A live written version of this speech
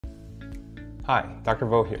Hi, Dr.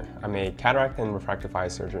 Vo here. I'm a cataract and refractive eye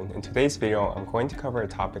surgeon. In today's video, I'm going to cover a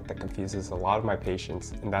topic that confuses a lot of my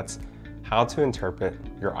patients, and that's how to interpret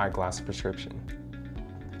your eyeglass prescription.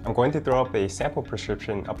 I'm going to throw up a sample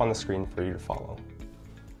prescription up on the screen for you to follow.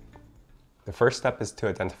 The first step is to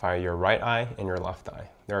identify your right eye and your left eye.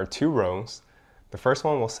 There are two rows. The first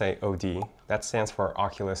one will say OD. That stands for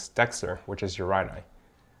oculus dexter, which is your right eye.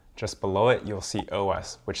 Just below it, you'll see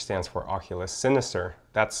OS, which stands for oculus sinister.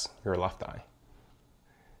 That's your left eye.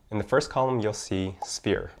 In the first column, you'll see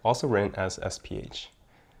sphere, also written as SPH.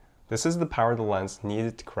 This is the power of the lens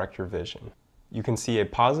needed to correct your vision. You can see a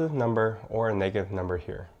positive number or a negative number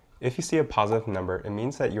here. If you see a positive number, it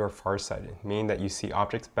means that you're farsighted, meaning that you see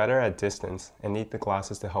objects better at distance and need the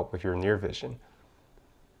glasses to help with your near vision.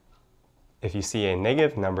 If you see a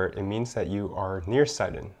negative number, it means that you are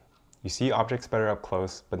nearsighted. You see objects better up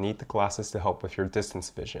close, but need the glasses to help with your distance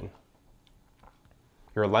vision.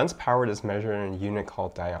 Your lens power is measured in a unit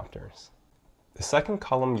called diopters. The second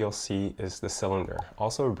column you'll see is the cylinder,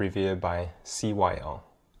 also abbreviated by CYL.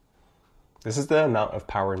 This is the amount of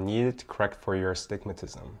power needed to correct for your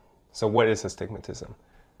astigmatism. So what is astigmatism?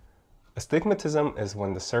 Astigmatism is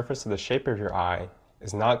when the surface of the shape of your eye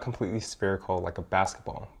is not completely spherical like a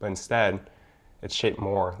basketball, but instead it's shaped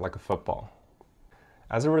more like a football.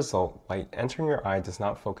 As a result, light entering your eye does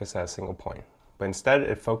not focus at a single point, but instead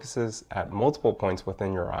it focuses at multiple points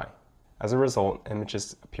within your eye. As a result,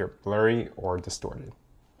 images appear blurry or distorted.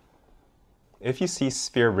 If you see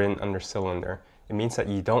sphere written under cylinder, it means that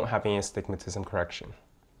you don't have any astigmatism correction.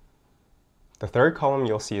 The third column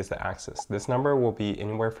you'll see is the axis. This number will be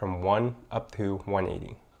anywhere from 1 up to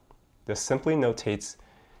 180. This simply notates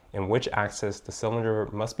in which axis the cylinder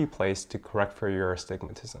must be placed to correct for your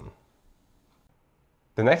astigmatism.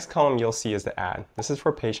 The next column you'll see is the add. This is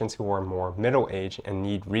for patients who are more middle-aged and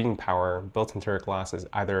need reading power built into their glasses,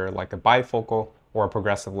 either like a bifocal or a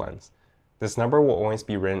progressive lens. This number will always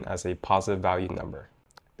be written as a positive value number.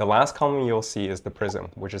 The last column you'll see is the prism,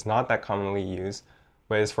 which is not that commonly used,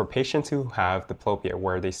 but is for patients who have diplopia,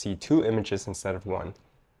 where they see two images instead of one.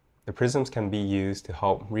 The prisms can be used to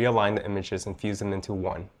help realign the images and fuse them into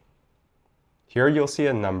one. Here you'll see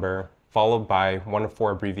a number followed by one of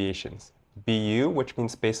four abbreviations. BU, which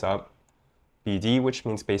means space up, BD, which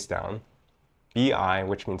means space down, BI,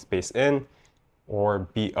 which means space in, or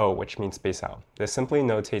BO, which means space out. This simply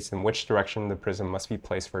notates in which direction the prism must be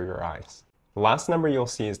placed for your eyes. The last number you'll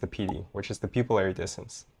see is the PD, which is the pupillary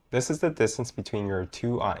distance. This is the distance between your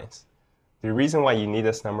two eyes. The reason why you need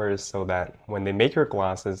this number is so that when they make your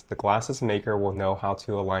glasses, the glasses maker will know how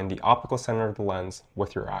to align the optical center of the lens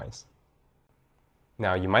with your eyes.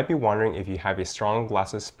 Now, you might be wondering if you have a strong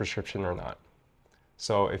glasses prescription or not.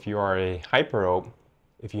 So if you are a hyperope,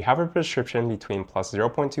 if you have a prescription between plus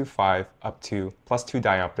 0.25 up to plus 2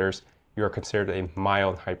 diopters, you are considered a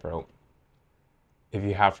mild hyperope. If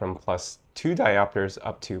you have from plus 2 diopters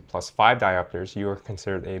up to plus 5 diopters, you are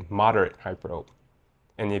considered a moderate hyperope.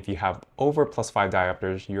 And if you have over plus 5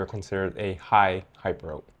 diopters, you are considered a high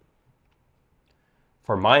hyperope.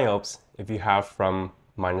 For myopes, if you have from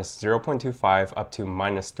minus 0.25 up to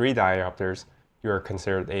minus 3 diopters, you are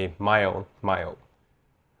considered a mild myope.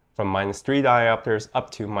 From minus 3 diopters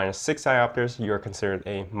up to minus 6 diopters, you are considered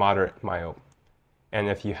a moderate myope. And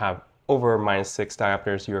if you have over minus 6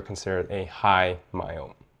 diopters, you are considered a high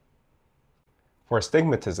myope. For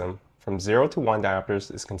astigmatism, from 0 to 1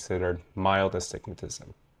 diopters is considered mild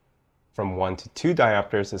astigmatism. From 1 to 2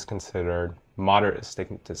 diopters is considered moderate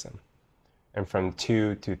astigmatism. And from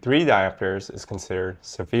 2 to 3 diopters is considered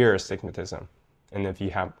severe astigmatism. And if you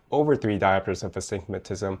have over 3 diopters of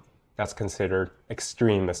astigmatism, that's considered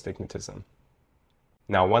extreme astigmatism.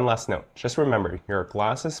 Now, one last note. Just remember, your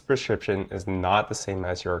glasses prescription is not the same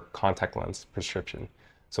as your contact lens prescription,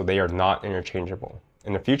 so they are not interchangeable.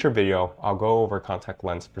 In a future video, I'll go over contact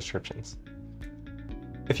lens prescriptions.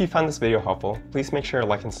 If you found this video helpful, please make sure to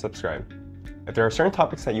like and subscribe. If there are certain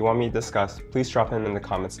topics that you want me to discuss, please drop them in the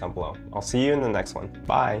comments down below. I'll see you in the next one.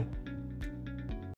 Bye!